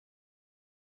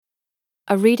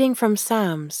A reading from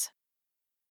Psalms.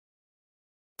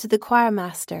 To the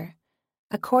choirmaster,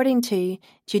 according to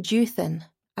Jeduthun,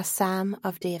 a psalm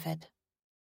of David.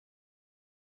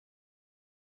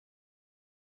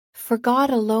 For God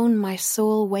alone my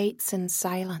soul waits in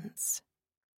silence.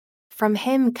 From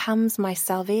him comes my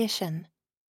salvation.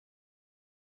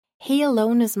 He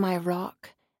alone is my rock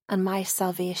and my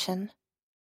salvation.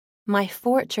 My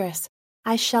fortress,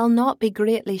 I shall not be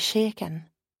greatly shaken.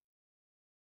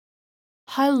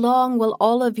 How long will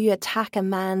all of you attack a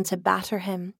man to batter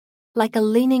him, like a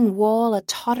leaning wall, a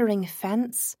tottering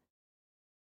fence?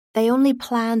 They only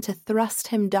plan to thrust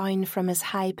him down from his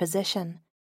high position.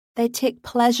 They take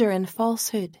pleasure in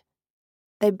falsehood.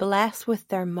 They bless with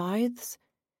their mouths,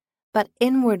 but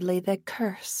inwardly they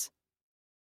curse.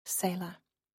 Selah.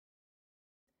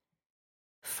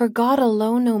 For God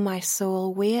alone, O my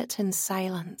soul, wait in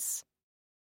silence.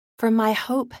 For my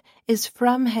hope is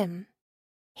from him.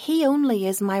 He only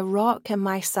is my rock and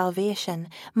my salvation,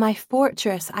 my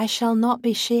fortress, I shall not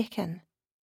be shaken.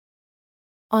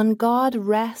 On God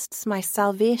rests my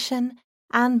salvation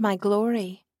and my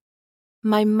glory.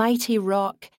 My mighty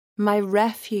rock, my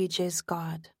refuge is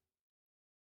God.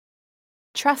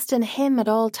 Trust in him at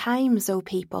all times, O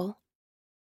people.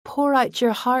 Pour out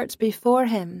your heart before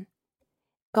him.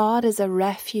 God is a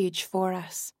refuge for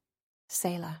us.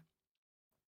 Selah.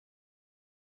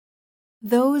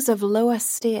 Those of low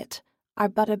estate are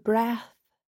but a breath.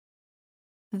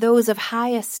 Those of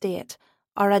high estate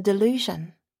are a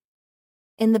delusion.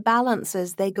 In the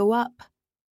balances they go up.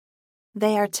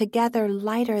 They are together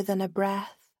lighter than a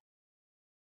breath.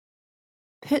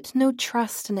 Put no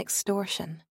trust in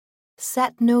extortion.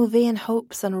 Set no vain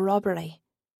hopes on robbery.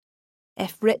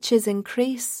 If riches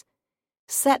increase,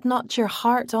 set not your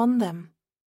heart on them.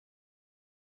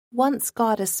 Once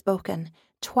God has spoken,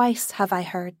 twice have I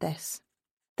heard this,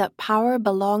 that power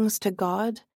belongs to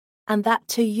God, and that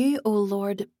to you, O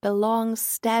Lord, belongs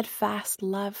steadfast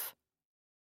love.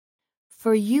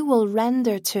 For you will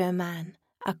render to a man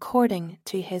according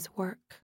to his work.